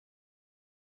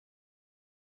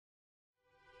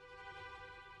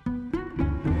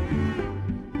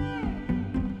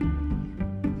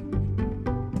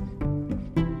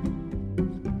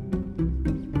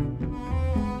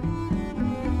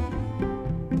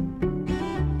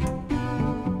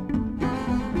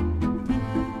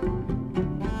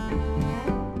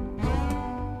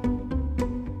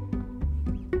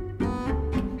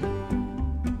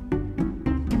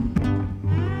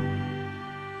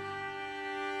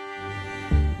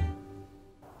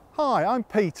Hi, I'm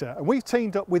Peter and we've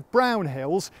teamed up with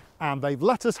Brownhills and they've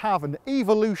let us have an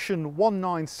Evolution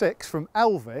 196 from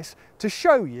Elvis to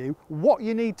show you what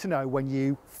you need to know when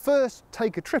you first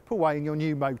take a trip away in your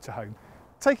new motorhome.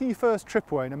 Taking your first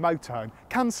trip away in a motorhome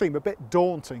can seem a bit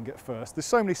daunting at first. There's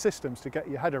so many systems to get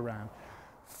your head around.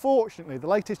 Fortunately, the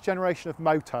latest generation of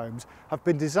motorhomes have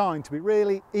been designed to be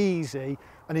really easy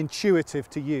and intuitive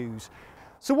to use.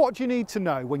 So what do you need to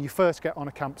know when you first get on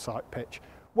a campsite pitch?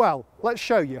 Well, let's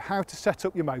show you how to set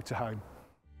up your motorhome.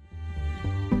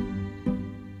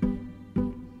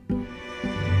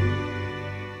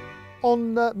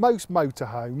 On most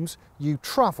motorhomes, you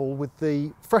travel with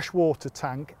the freshwater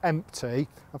tank empty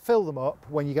and fill them up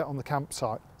when you get on the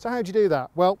campsite. So how do you do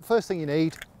that? Well, first thing you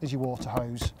need is your water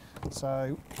hose.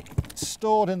 So it's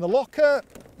stored in the locker,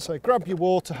 so grab your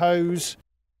water hose.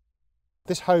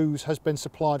 This hose has been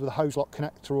supplied with a hose lock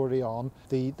connector already on,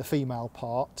 the female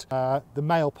part. The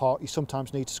male part you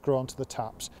sometimes need to screw onto the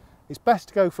taps. It's best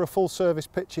to go for a full service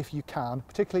pitch if you can,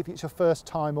 particularly if it's your first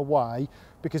time away,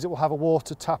 because it will have a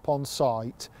water tap on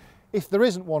site. If there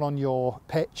isn't one on your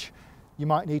pitch, you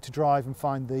might need to drive and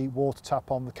find the water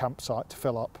tap on the campsite to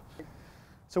fill up.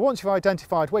 So once you've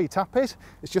identified where your tap is,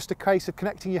 it's just a case of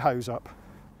connecting your hose up.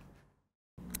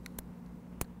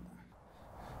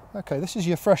 Okay, this is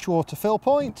your freshwater fill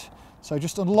point, so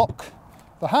just unlock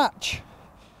the hatch.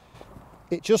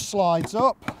 It just slides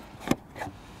up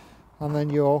and then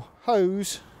your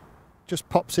hose just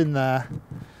pops in there.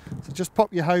 So just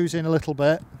pop your hose in a little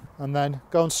bit and then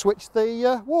go and switch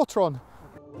the water on.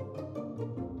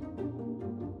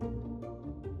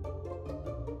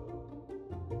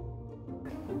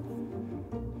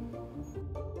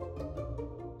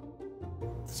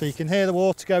 So you can hear the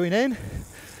water going in.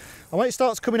 And when it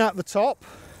starts coming out the top,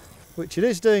 which it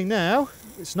is doing now,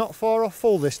 it's not far off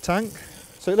full, this tank.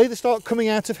 So it'll either start coming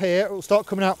out of here or it'll start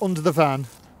coming out under the van.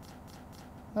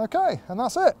 Okay, and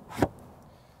that's it.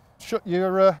 Shut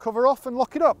your cover off and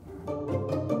lock it up.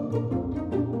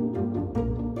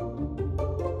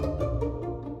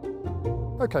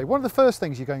 Okay, one of the first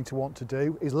things you're going to want to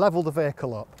do is level the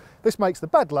vehicle up. This makes the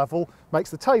bed level,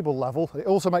 makes the table level, it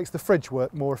also makes the fridge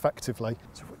work more effectively.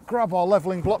 So if we grab our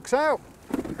levelling blocks out,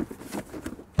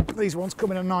 these ones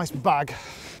come in a nice bag.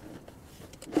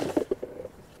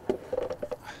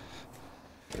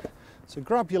 So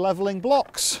grab your levelling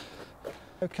blocks,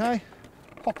 okay,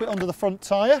 pop it under the front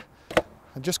tyre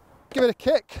and just give it a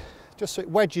kick, just so it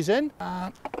wedges in,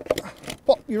 and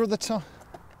pop your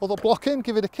other block in,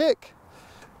 give it a kick.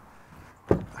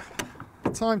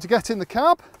 Time to get in the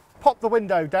cab, pop the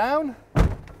window down,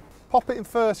 pop it in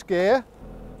first gear.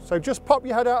 So just pop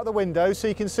your head out of the window so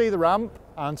you can see the ramp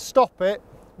and stop it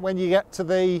when you get to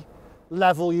the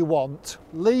level you want.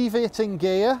 Leave it in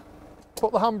gear,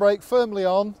 put the handbrake firmly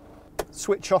on,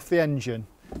 switch off the engine.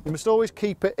 You must always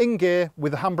keep it in gear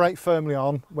with the handbrake firmly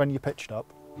on when you're pitched up.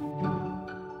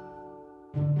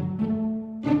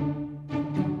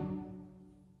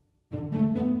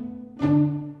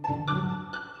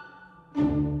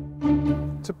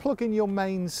 To plug in your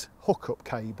mains hookup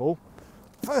cable,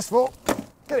 first of all,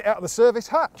 get it out of the service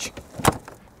hatch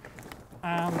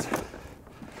and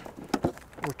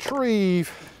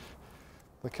retrieve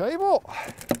the cable.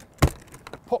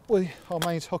 Pop our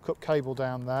mains hookup cable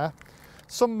down there.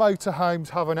 Some motorhomes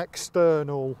have an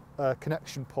external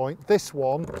connection point. This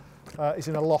one is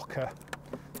in a locker.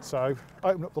 So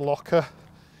open up the locker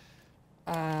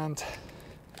and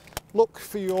look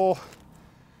for your,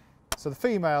 so the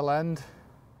female end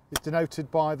is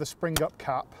denoted by the spring up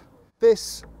cap.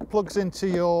 This plugs into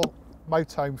your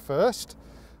motorhome first.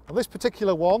 On this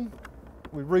particular one,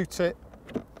 we route it,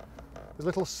 there's a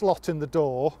little slot in the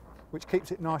door which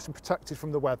keeps it nice and protected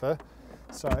from the weather.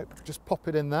 So just pop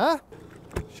it in there,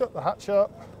 shut the hatch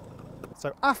up.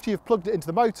 So after you've plugged it into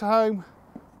the motorhome,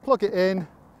 plug it in,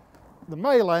 the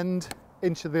male end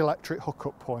into the electric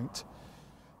hookup point.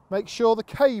 Make sure the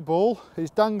cable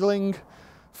is dangling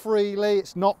freely,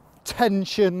 it's not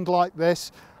tensioned like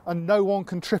this, and no one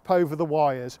can trip over the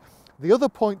wires. The other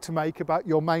point to make about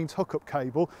your mains hookup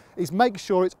cable is make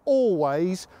sure it's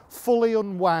always fully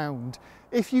unwound.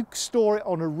 If you store it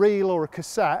on a reel or a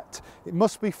cassette, it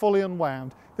must be fully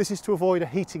unwound. This is to avoid a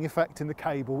heating effect in the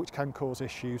cable, which can cause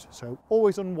issues. So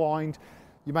always unwind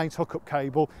your mains hookup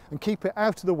cable and keep it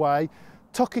out of the way.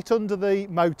 Tuck it under the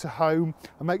motorhome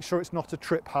and make sure it's not a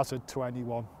trip hazard to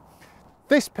anyone.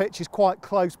 This pitch is quite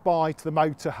close by to the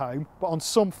motorhome, but on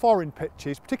some foreign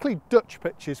pitches, particularly Dutch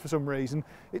pitches for some reason,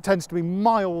 it tends to be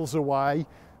miles away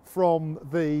from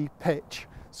the pitch.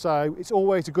 So it's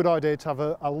always a good idea to have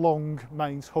a long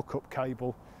mains hookup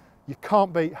cable. You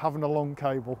can't beat having a long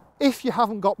cable. If you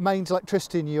haven't got mains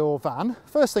electricity in your van,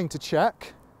 first thing to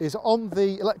check is on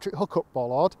the electric hookup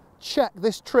bollard, check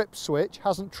this trip switch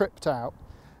hasn't tripped out.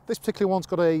 This particular one's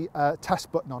got a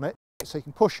test button on it, so you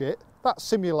can push it. That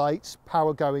simulates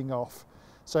power going off.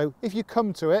 So if you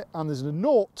come to it and there's a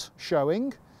 0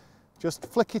 showing, just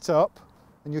flick it up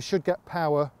and you should get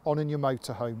power on in your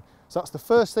motorhome. So that's the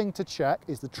first thing to check,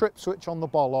 is the trip switch on the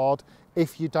bollard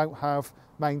if you don't have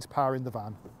mains power in the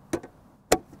van.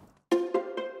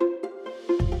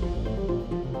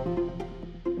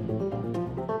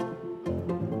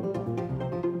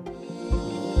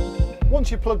 Once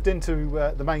you're plugged into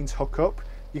the mains hookup,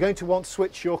 you're going to want to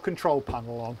switch your control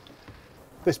panel on.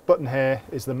 This button here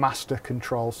is the master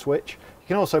control switch. You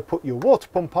can also put your water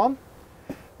pump on.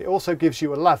 It also gives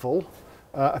you a level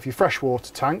of your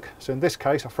freshwater tank. So in this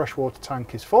case, our freshwater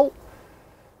tank is full.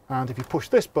 And if you push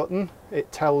this button,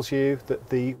 it tells you that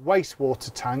the wastewater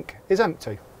tank is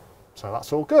empty. So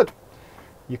that's all good.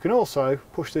 You can also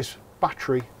push this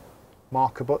battery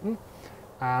marker button,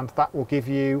 and that will give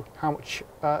you how much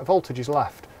voltage is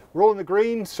left. We're all in the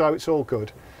green, so it's all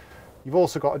good. You've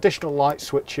also got additional light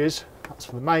switches. That's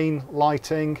for the main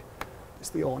lighting. It's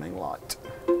the awning light.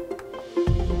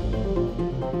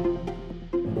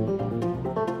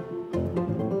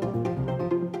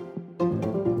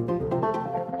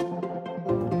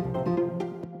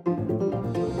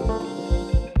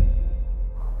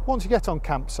 Once you get on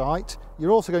campsite,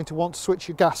 you're also going to want to switch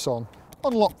your gas on.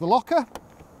 Unlock the locker,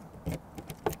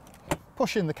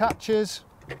 push in the catches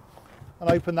and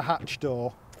open the hatch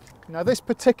door. Now this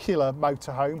particular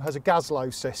motorhome has a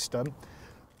Gaslow system,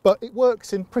 but it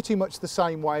works in pretty much the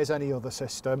same way as any other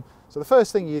system. So the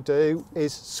first thing you do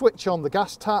is switch on the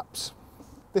gas taps.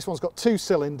 This one's got 2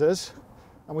 cylinders,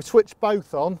 and we switch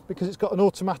both on because it's got an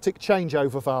automatic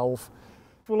changeover valve.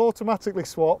 We'll automatically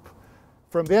swap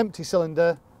from the empty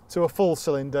cylinder to a full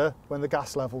cylinder when the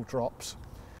gas level drops.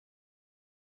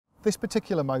 This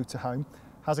particular motorhome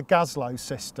has a Gaslow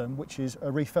system, which is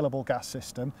a refillable gas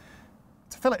system.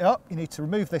 To fill it up, you need to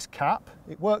remove this cap.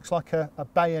 It works like a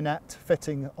bayonet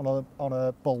fitting on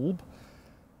a bulb.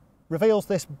 Reveals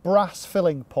this brass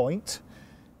filling point.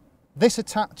 This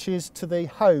attaches to the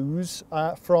hose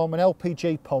from an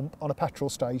LPG pump on a petrol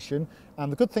station, and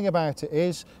the good thing about it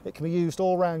is it can be used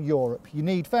all around Europe. You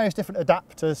need various different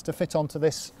adapters to fit onto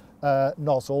this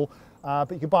nozzle,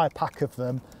 but you can buy a pack of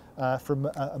them from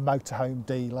a motorhome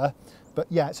dealer. But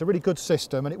yeah, it's a really good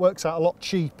system, and it works out a lot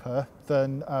cheaper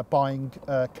than buying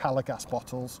Cala gas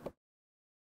bottles.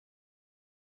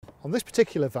 On this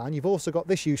particular van, you've also got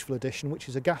this useful addition, which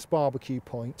is a gas barbecue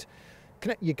point.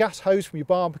 Connect your gas hose from your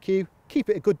barbecue, keep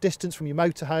it a good distance from your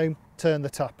motorhome, turn the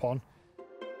tap on.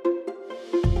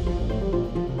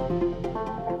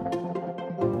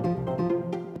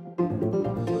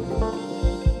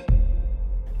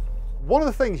 One of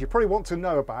the things you probably want to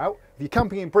know about if you're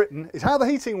camping in Britain is how the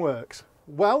heating works.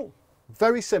 Well,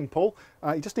 very simple.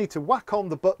 You just need to whack on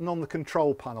the button on the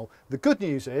control panel. The good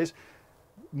news is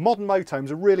modern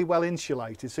motorhomes are really well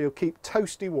insulated, so you'll keep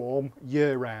toasty warm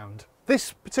year round.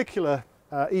 This particular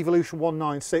Evolution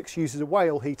 196 uses a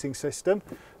whale heating system.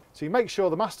 So you make sure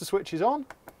the master switch is on.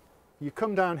 You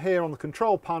come down here on the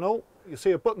control panel, you'll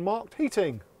see a button marked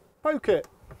heating. Poke it.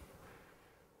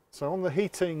 So on the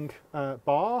heating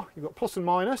bar, you've got plus and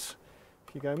minus.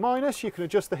 If you go minus, you can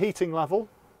adjust the heating level.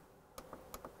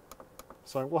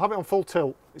 So we'll have it on full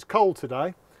tilt. It's cold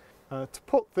today. To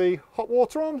put the hot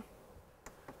water on,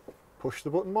 push the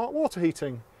button marked water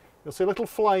heating. You'll see a little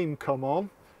flame come on.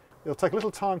 It'll take a little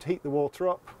time to heat the water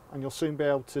up, and you'll soon be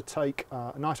able to take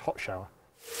a nice hot shower.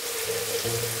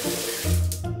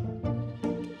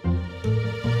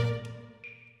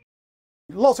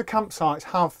 Lots of campsites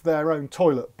have their own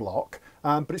toilet block,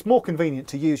 but it's more convenient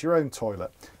to use your own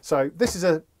toilet. So this is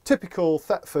a typical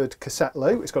Thetford cassette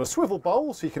loo. It's got a swivel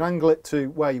bowl, so you can angle it to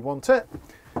where you want it.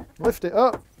 Lift it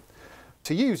up.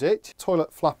 To use it,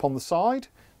 toilet flap on the side.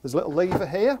 There's a little lever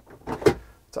here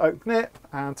to open it,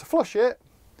 and to flush it,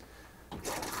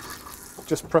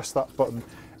 just press that button.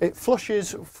 It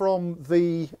flushes from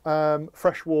the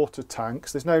freshwater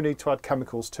tanks. There's no need to add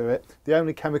chemicals to it. The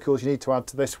only chemicals you need to add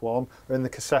to this one are in the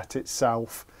cassette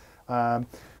itself.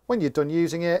 When you're done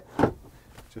using it,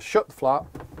 just shut the flap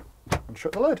and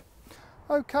shut the lid.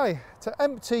 Okay, to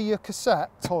empty your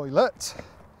cassette toilet,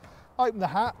 open the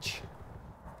hatch,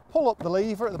 pull up the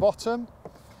lever at the bottom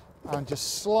and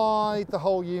just slide the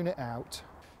whole unit out.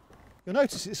 You'll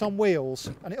notice it's on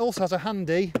wheels, and it also has a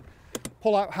handy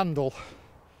pull-out handle,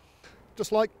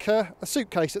 just like a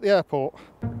suitcase at the airport.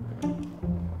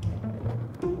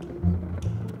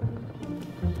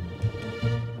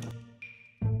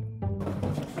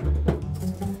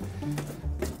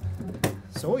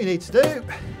 So what you need to do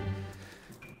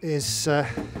is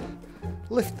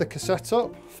lift the cassette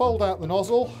up, fold out the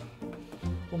nozzle,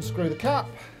 unscrew the cap,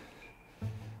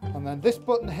 and then this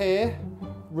button here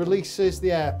releases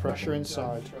the air pressure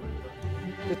inside.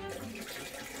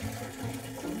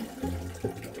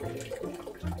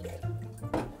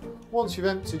 Once you've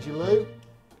emptied your loo,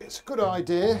 it's a good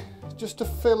idea just to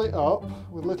fill it up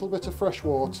with a little bit of fresh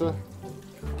water,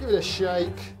 give it a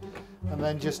shake, and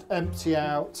then just empty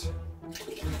out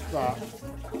that.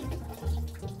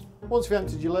 Once you've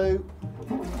emptied your loo,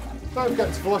 don't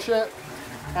forget to flush it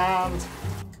and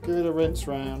give it a rinse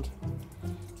round.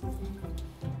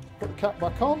 Put the cap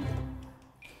back on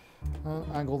and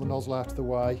angle the nozzle out of the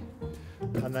way,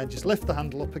 and then just lift the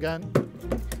handle up again.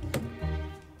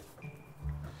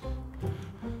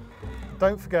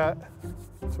 Don't forget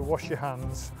to wash your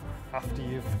hands after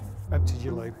you've emptied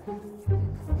your loo.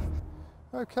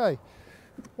 Okay,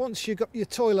 once you've got your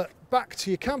toilet back to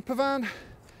your camper van,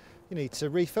 you need to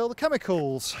refill the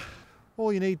chemicals.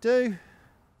 All you need to do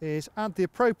is add the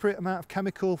appropriate amount of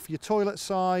chemical for your toilet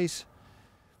size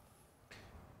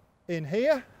in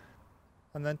here,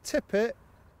 and then tip it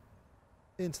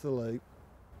into the loop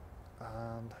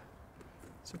and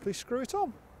simply screw it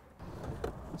on.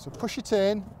 So push it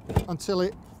in until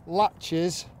it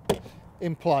latches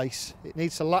in place. It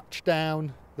needs to latch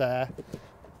down there.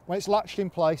 When it's latched in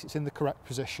place, it's in the correct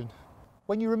position.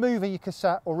 When you're removing your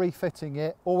cassette or refitting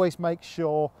it, always make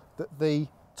sure that the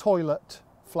toilet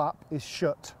flap is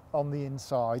shut on the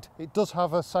inside. It does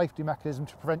have a safety mechanism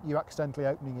to prevent you accidentally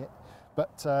opening it,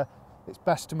 but it's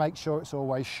best to make sure it's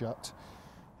always shut.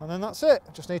 And then that's it.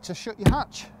 Just need to shut your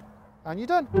hatch and you're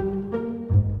done.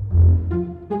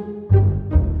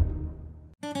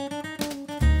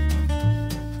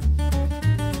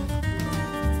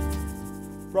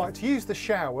 Right, to use the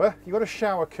shower, you've got a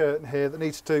shower curtain here that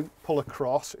needs to pull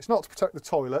across. It's not to protect the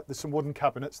toilet, there's some wooden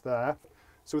cabinets there.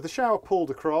 So with the shower pulled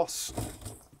across,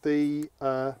 this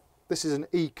is an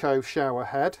eco shower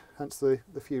head, hence the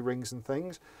few rings and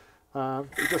things.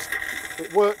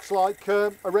 It works like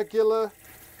a regular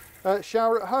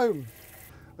shower at home.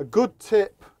 A good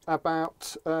tip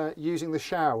about using the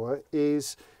shower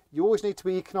is you always need to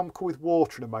be economical with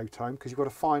water in a motorhome because you've got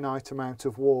a finite amount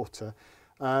of water.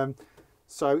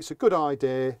 So it's a good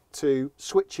idea to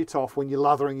switch it off when you're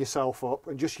lathering yourself up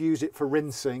and just use it for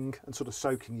rinsing and sort of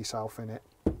soaking yourself in it.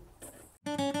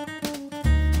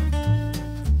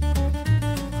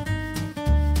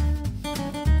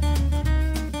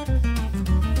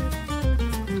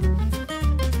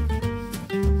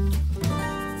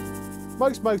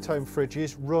 Most motorhome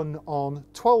fridges run on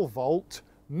 12 volt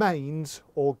mains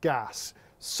or gas.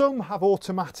 Some have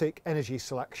automatic energy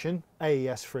selection,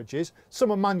 AES fridges.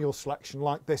 Some are manual selection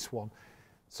like this one.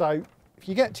 So if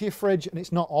you get to your fridge and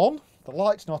it's not on, the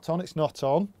light's not on, it's not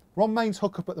on. We're on mains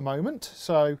hookup at the moment.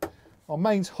 So on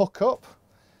mains hookup,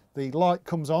 the light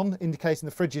comes on indicating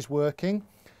the fridge is working.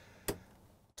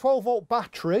 12 volt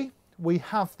battery, we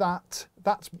have that.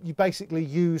 That's you basically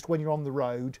used when you're on the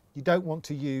road. You don't want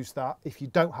to use that if you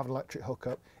don't have an electric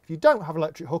hookup. If you don't have an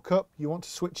electric hookup, you want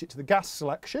to switch it to the gas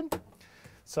selection.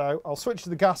 So I'll switch to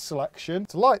the gas selection.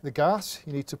 To light the gas,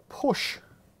 you need to push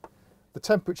the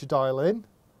temperature dial in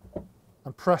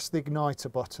and press the igniter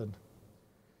button.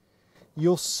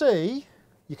 You'll see,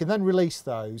 you can then release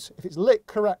those. If it's lit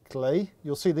correctly,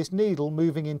 you'll see this needle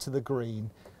moving into the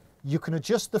green. You can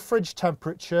adjust the fridge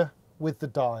temperature with the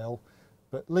dial,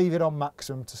 but leave it on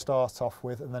maximum to start off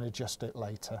with and then adjust it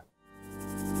later.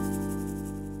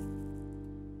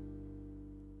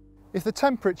 If the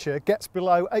temperature gets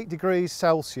below 8 degrees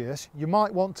Celsius, you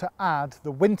might want to add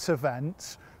the winter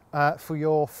vents for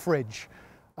your fridge.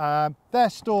 They're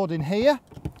stored in here.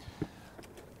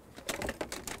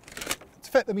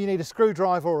 To fit them you need a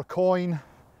screwdriver or a coin.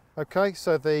 Okay,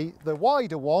 so the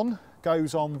wider one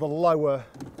goes on the lower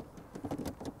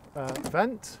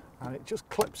vent and it just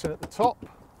clips in at the top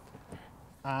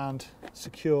and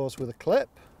secures with a clip.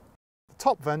 The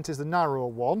top vent is the narrower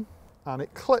one and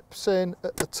it clips in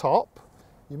at the top.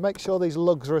 You make sure these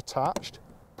lugs are attached,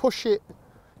 push it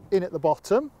in at the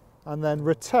bottom and then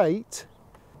rotate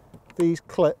these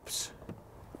clips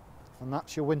and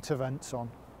that's your winter vents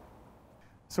on.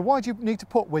 So why do you need to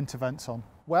put winter vents on?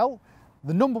 Well,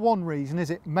 the number one reason is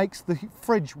it makes the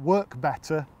fridge work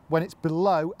better when it's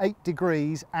below 8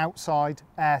 degrees outside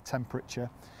air temperature.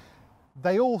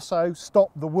 They also stop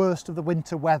the worst of the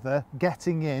winter weather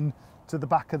getting in to the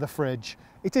back of the fridge.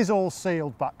 It is all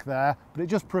sealed back there, but it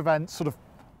just prevents sort of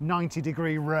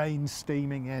 90-degree rain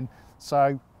steaming in.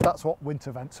 So that's what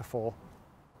winter vents are for.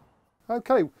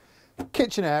 Okay,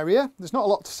 kitchen area. There's not a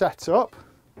lot to set up.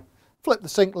 Flip the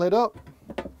sink lid up.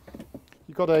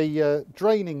 You've got a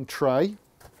draining tray,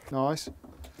 nice.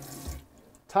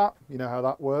 Tap, you know how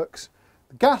that works.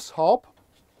 The gas hob,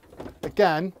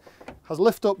 again, has a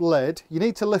lift up lid. You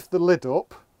need to lift the lid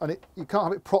up, and you can't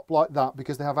have it propped like that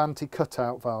because they have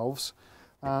anti-cutout valves.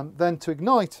 And then to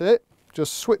ignite it,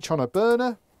 just switch on a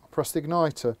burner, press the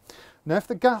igniter. Now if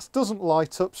the gas doesn't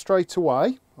light up straight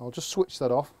away, I'll just switch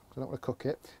that off because I don't want to cook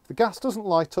it. If the gas doesn't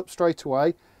light up straight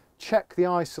away, check the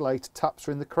isolator taps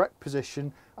are in the correct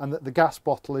position and that the gas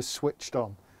bottle is switched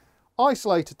on.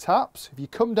 Isolator taps, if you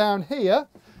come down here,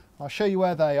 I'll show you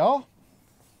where they are,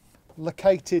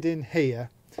 located in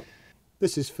here.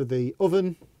 This is for the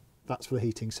oven, that's for the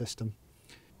heating system.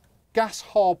 Gas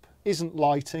hob isn't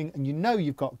lighting and you know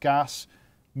you've got gas,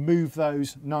 move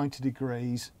those 90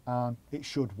 degrees and it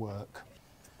should work.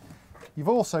 You've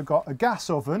also got a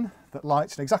gas oven that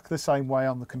lights in exactly the same way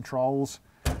on the controls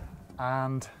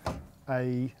and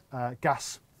a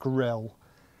gas grill.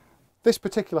 This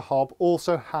particular hob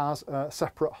also has a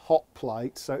separate hot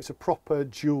plate, so it's a proper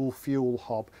dual fuel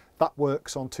hob that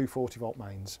works on 240 volt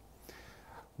mains.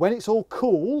 When it's all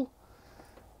cool,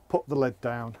 put the lid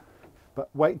down, but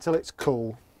wait until it's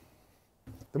cool.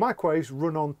 The microwaves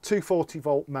run on 240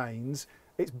 volt mains.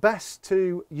 It's best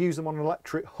to use them on an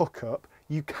electric hookup.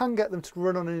 You can get them to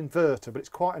run on an inverter, but it's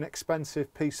quite an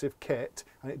expensive piece of kit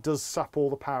and it does sap all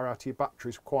the power out of your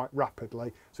batteries quite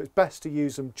rapidly. So it's best to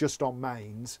use them just on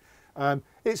mains.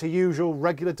 It's a usual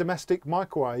regular domestic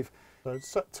microwave. So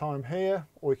set time here,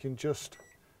 or you can just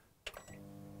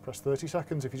press 30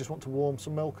 seconds if you just want to warm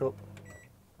some milk up.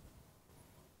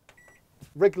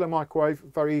 Regular microwave,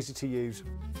 very easy to use.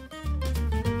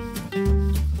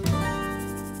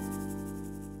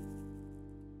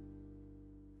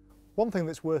 One thing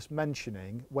that's worth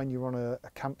mentioning when you're on a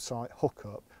campsite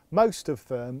hookup, most of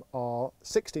them are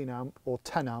 16 amp or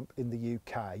 10 amp in the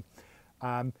UK.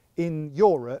 In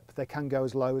Europe, they can go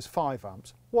as low as 5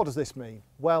 amps. What does this mean?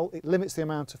 Well, it limits the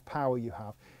amount of power you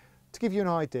have. To give you an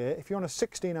idea, if you're on a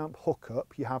 16 amp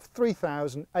hookup, you have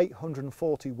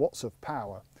 3,840 watts of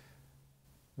power.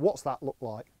 What's that look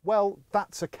like? Well,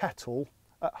 that's a kettle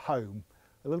at home,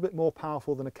 a little bit more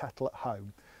powerful than a kettle at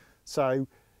home. So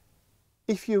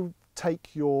if you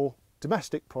take your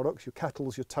domestic products, your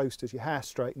kettles, your toasters, your hair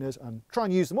straighteners, and try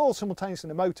and use them all simultaneously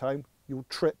in a motorhome, you'll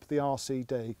trip the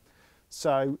RCD.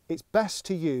 So it's best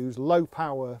to use low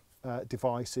power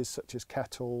devices such as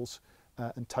kettles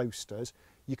and toasters.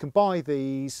 You can buy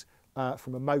these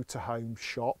from a motorhome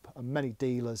shop and many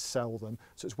dealers sell them,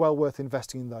 so it's well worth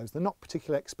investing in those. They're not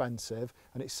particularly expensive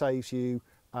and it saves you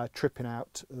tripping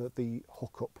out the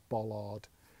hookup bollard.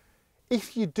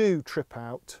 If you do trip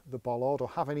out the bollard or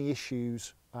have any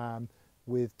issues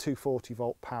with 240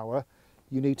 volt power,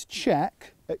 you need to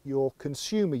check at your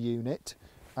consumer unit,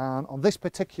 and on this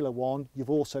particular one you've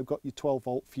also got your 12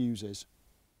 volt fuses.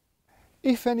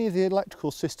 If any of the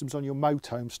electrical systems on your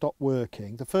motorhome stop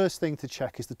working, the first thing to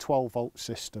check is the 12 volt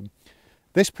system.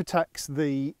 This protects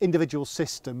the individual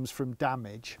systems from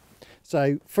damage.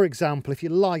 So for example, if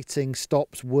your lighting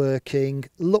stops working,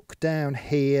 look down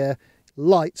here,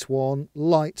 lights 1,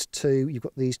 lights 2, you've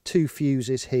got these 2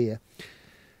 fuses here.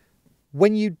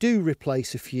 When you do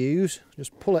replace a fuse,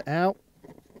 just pull it out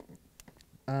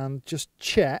and just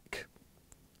check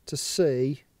to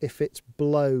see if it's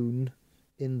blown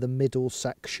in the middle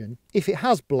section. If it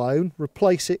has blown,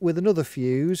 replace it with another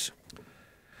fuse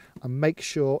and make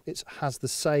sure it has the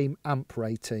same amp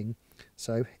rating.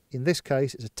 So in this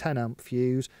case it's a 10 amp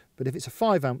fuse, but if it's a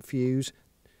 5 amp fuse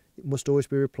it must always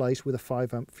be replaced with a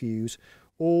 5 amp fuse.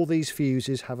 All these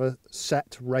fuses have a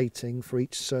set rating for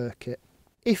each circuit.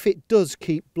 If it does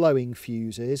keep blowing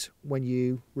fuses when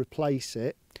you replace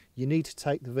it, you need to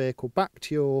take the vehicle back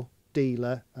to your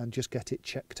dealer and just get it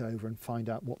checked over and find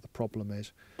out what the problem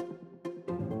is.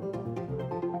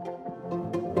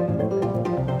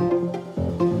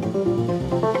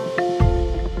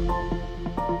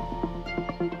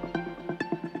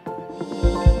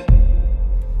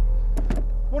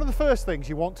 One of the first things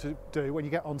you want to do when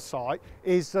you get on site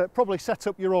is probably set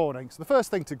up your awning. So the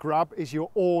first thing to grab is your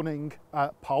awning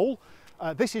pole.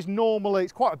 This is normally,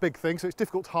 it's quite a big thing, so it's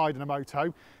difficult to hide in a moto.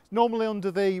 It's normally under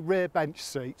the rear bench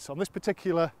seats. On this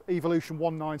particular Evolution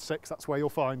 196, that's where you'll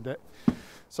find it.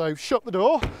 So shut the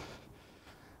door,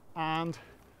 and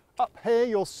up here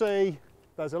you'll see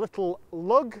there's a little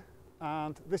lug,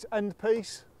 and this end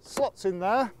piece slots in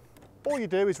there. All you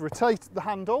do is rotate the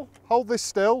handle, hold this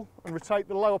still, and rotate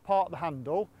the lower part of the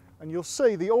handle, and you'll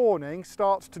see the awning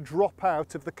starts to drop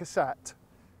out of the cassette.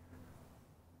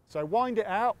 So wind it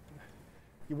out.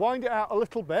 You wind it out a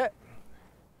little bit,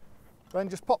 then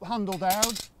just pop the handle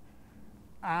down,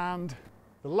 and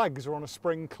the legs are on a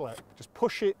spring clip. Just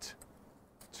push it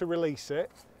to release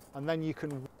it, and then you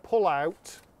can pull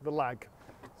out the leg.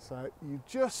 So you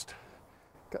just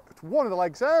get one of the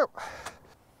legs out.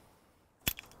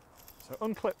 So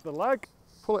unclip the leg,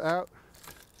 pull it out,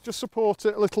 just support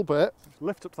it a little bit,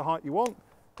 lift up to the height you want,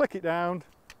 click it down,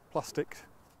 plastic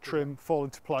trim fall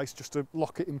into place just to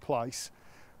lock it in place.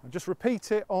 And just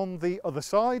repeat it on the other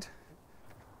side.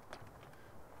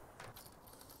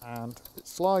 And it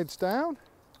slides down,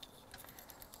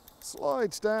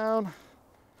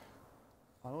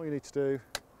 and all you need to do,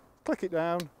 click it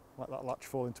down, let that latch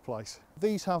fall into place.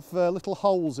 These have little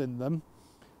holes in them.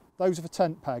 Those are for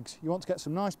tent pegs. You want to get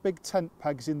some nice big tent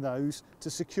pegs in those to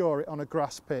secure it on a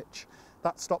grass pitch.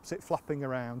 That stops it flapping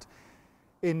around.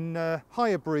 In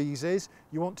higher breezes,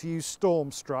 you want to use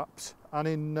storm straps, and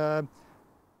in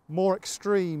more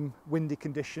extreme windy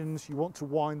conditions, you want to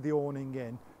wind the awning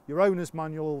in. Your owner's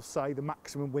manual will say the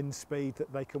maximum wind speed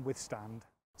that they can withstand.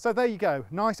 So there you go,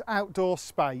 nice outdoor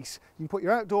space. You can put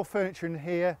your outdoor furniture in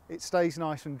here, it stays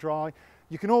nice and dry.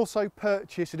 You can also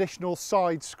purchase additional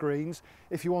side screens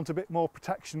if you want a bit more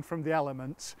protection from the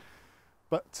elements.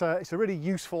 But it's a really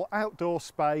useful outdoor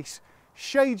space,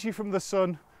 shades you from the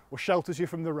sun or shelters you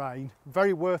from the rain.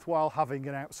 Very worthwhile having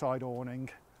an outside awning.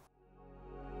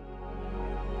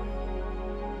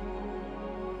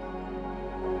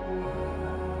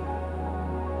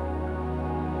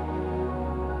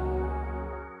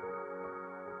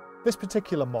 This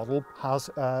particular model has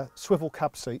swivel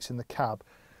cab seats in the cab.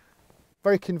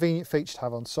 Very convenient feature to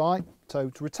have on site. So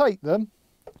to rotate them,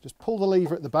 just pull the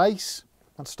lever at the base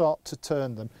and start to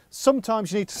turn them.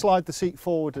 Sometimes you need to slide the seat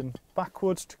forward and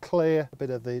backwards to clear a bit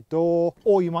of the door,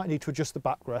 or you might need to adjust the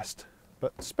backrest.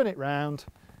 But spin it round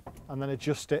and then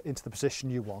adjust it into the position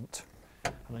you want.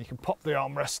 And then you can pop the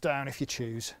armrest down if you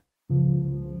choose.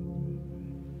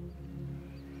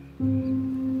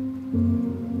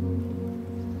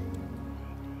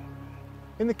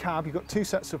 In the cab, you've got two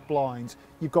sets of blinds.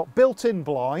 You've got built-in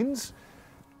blinds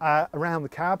around the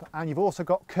cab, and you've also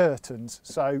got curtains.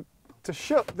 So to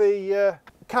shut the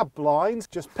cab blinds,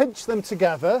 just pinch them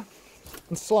together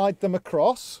and slide them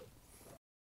across.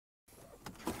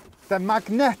 They're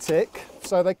magnetic,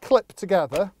 so they clip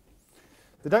together.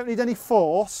 They don't need any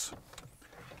force.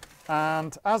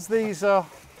 And as these are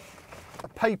a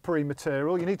papery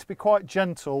material, you need to be quite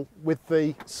gentle with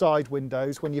the side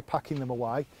windows when you're packing them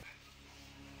away.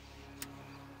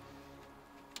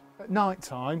 At night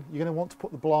time, you're going to want to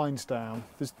put the blinds down.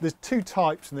 There's two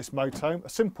types in this motorhome: a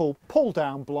simple pull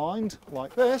down blind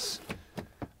like this,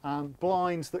 and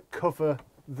blinds that cover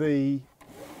the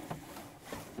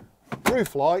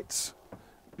roof lights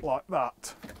like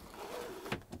that.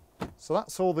 So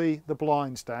that's all the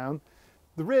blinds down.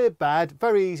 The rear bed,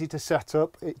 very easy to set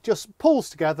up. It just pulls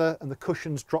together and the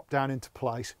cushions drop down into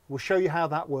place. We'll show you how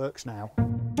that works now.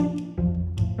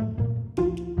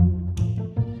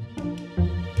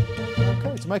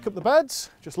 To make up the beds,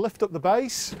 just lift up the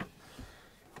base,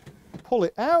 pull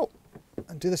it out,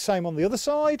 and do the same on the other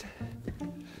side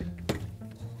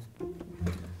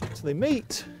so they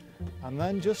meet, and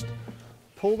then just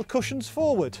pull the cushions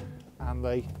forward and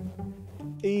they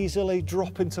easily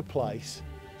drop into place.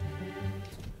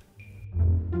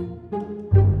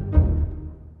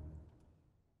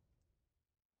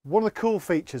 One of the cool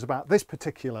features about this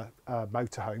particular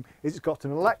motorhome is it's got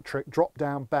an electric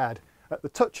drop-down bed. At the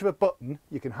touch of a button,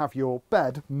 you can have your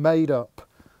bed made up.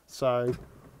 So,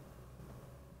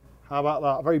 how about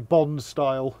that? Very Bond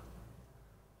style.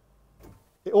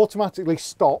 It automatically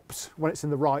stops when it's in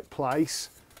the right place,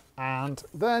 and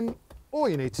then all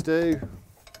you need to do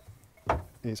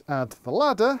is add the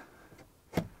ladder,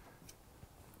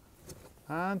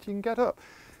 and you can get up.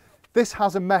 This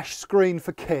has a mesh screen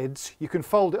for kids. You can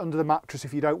fold it under the mattress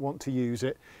if you don't want to use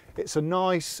it. It's a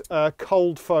nice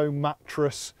cold foam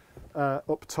mattress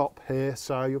up top here,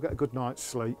 so you'll get a good night's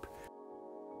sleep.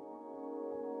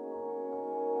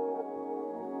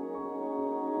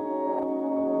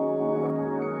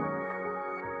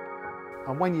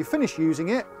 And when you finish using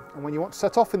it, and when you want to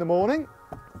set off in the morning,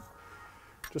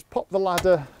 just pop the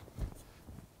ladder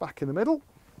back in the middle,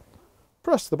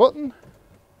 press the button,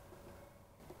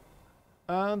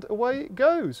 and away it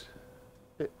goes.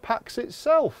 It packs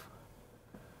itself.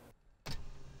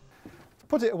 To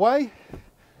put it away,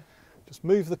 just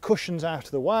move the cushions out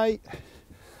of the way,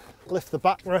 lift the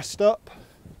backrest up.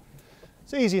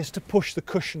 It's easiest to push the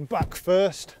cushion back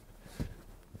first,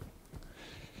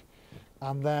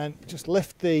 and then just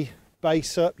lift the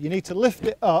base up. You need to lift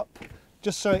it up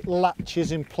just so it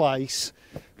latches in place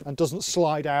and doesn't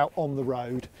slide out on the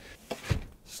road.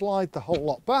 Slide the whole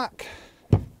lot back,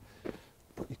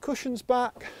 put your cushions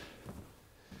back,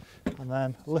 and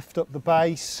then lift up the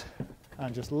base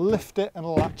and just lift it and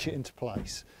latch it into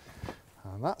place.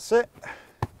 And that's it,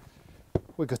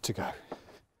 we're good to go.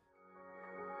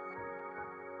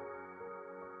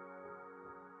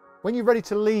 When you're ready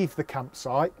to leave the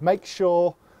campsite, make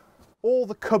sure all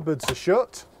the cupboards are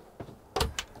shut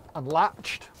and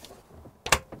latched,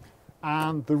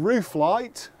 and the roof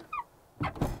light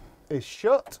is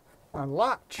shut and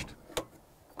latched,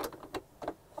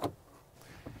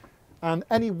 and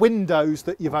any windows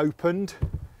that you've opened,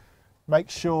 make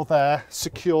sure they're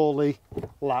securely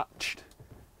latched.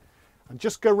 And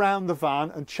just go round the van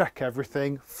and check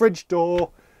everything: fridge door,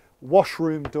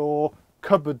 washroom door,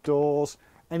 cupboard doors,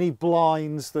 any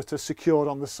blinds that are secured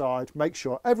on the side. Make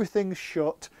sure everything's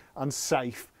shut and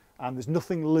safe and there's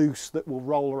nothing loose that will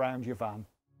roll around your van.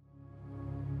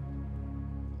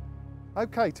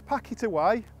 Okay, to pack it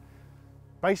away,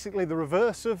 basically the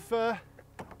reverse of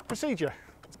procedure.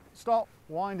 Start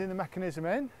winding the mechanism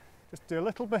in, just do a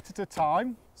little bit at a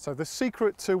time. So the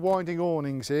secret to winding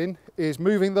awnings in is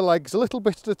moving the legs a little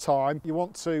bit at a time. You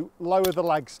want to lower the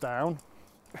legs down.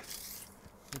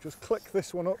 You just click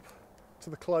this one up to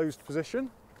the closed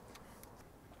position.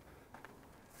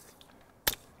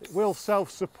 It will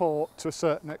self-support to a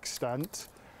certain extent.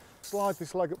 Slide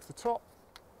this leg up to the top,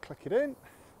 click it in,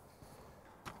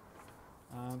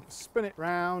 and spin it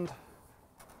round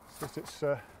so that it's,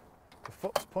 the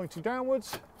foot's pointing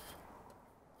downwards,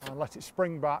 and let it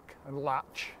spring back and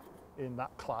latch in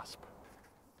that clasp.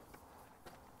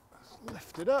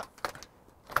 Lift it up,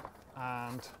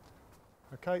 and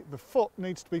okay, the foot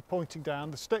needs to be pointing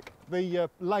down. The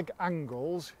leg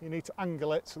angles, you need to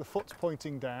angle it so the foot's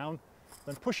pointing down,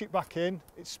 then push it back in,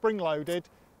 it's spring loaded,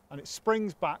 and it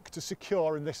springs back to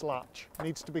secure in this latch. It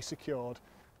needs to be secured.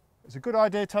 It's a good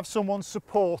idea to have someone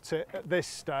support it at this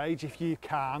stage if you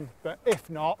can, but if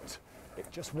not, it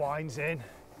just winds in.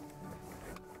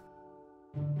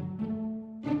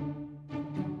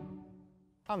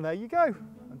 And there you go.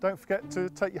 And don't forget to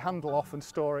take your handle off and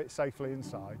store it safely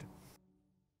inside.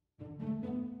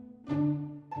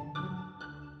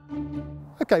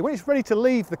 Okay, when it's ready to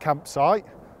leave the campsite,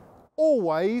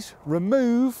 always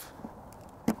remove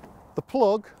the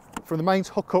plug from the mains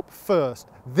hookup first.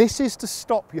 This is to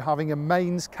stop you having a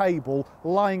mains cable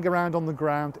lying around on the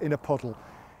ground in a puddle.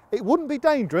 It wouldn't be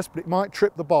dangerous, but it might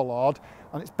trip the bollard,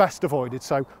 and it's best avoided.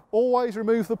 So always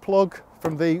remove the plug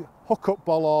from the hookup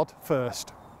bollard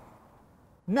first.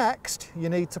 Next, you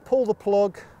need to pull the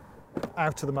plug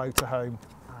out of the motorhome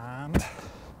and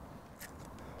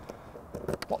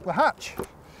lock the hatch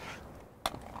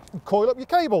and coil up your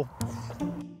cable.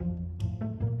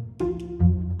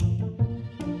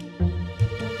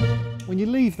 When you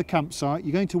leave the campsite,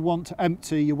 you're going to want to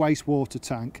empty your wastewater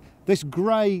tank. This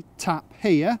grey tap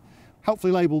here,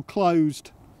 helpfully labelled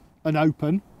closed and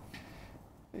open,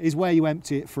 is where you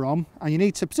empty it from, and you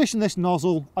need to position this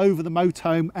nozzle over the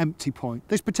motorhome empty point.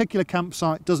 This particular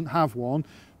campsite doesn't have one,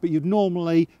 but you'd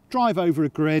normally drive over a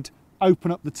grid,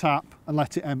 open up the tap and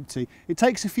let it empty. It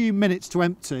takes a few minutes to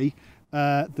empty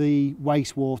the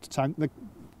wastewater tank. They're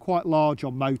quite large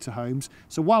on motorhomes,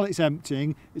 so while it's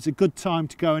emptying, it's a good time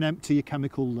to go and empty your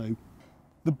chemical loo.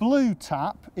 The blue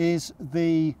tap is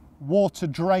the water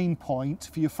drain point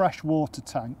for your fresh water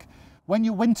tank. When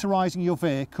you're winterising your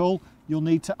vehicle, you'll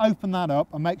need to open that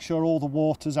up and make sure all the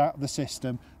water's out of the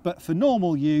system. But for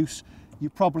normal use, you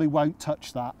probably won't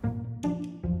touch that.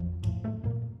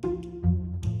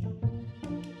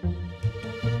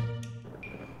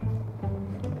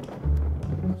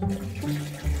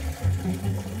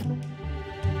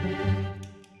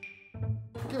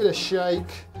 Give it a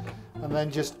shake and then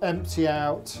just empty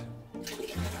out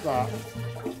that.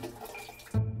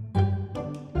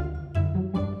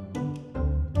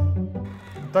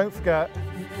 Don't forget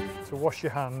to wash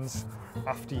your hands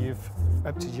after you've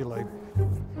emptied your loo.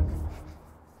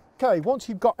 Okay, once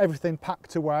you've got everything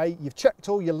packed away, you've checked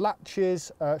all your latches,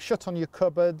 shut on your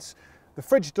cupboards, the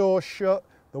fridge door's shut,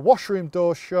 the washroom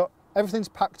door's shut, everything's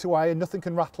packed away and nothing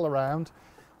can rattle around.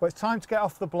 Well, it's time to get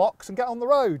off the blocks and get on the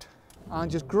road. And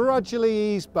just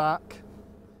gradually ease back,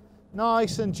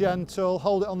 nice and gentle,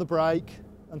 hold it on the brake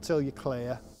until you're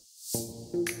clear.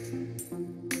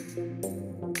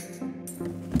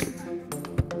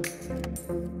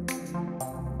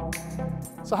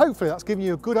 So hopefully that's given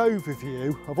you a good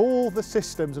overview of all the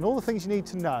systems and all the things you need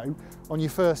to know on your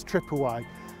first trip away.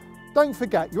 Don't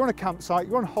forget, you're on a campsite,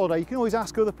 you're on holiday, you can always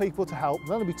ask other people to help.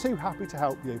 They'll be too happy to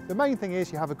help you. The main thing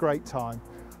is you have a great time.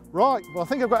 Right, well I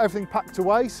think I've got everything packed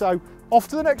away, so off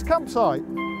to the next campsite.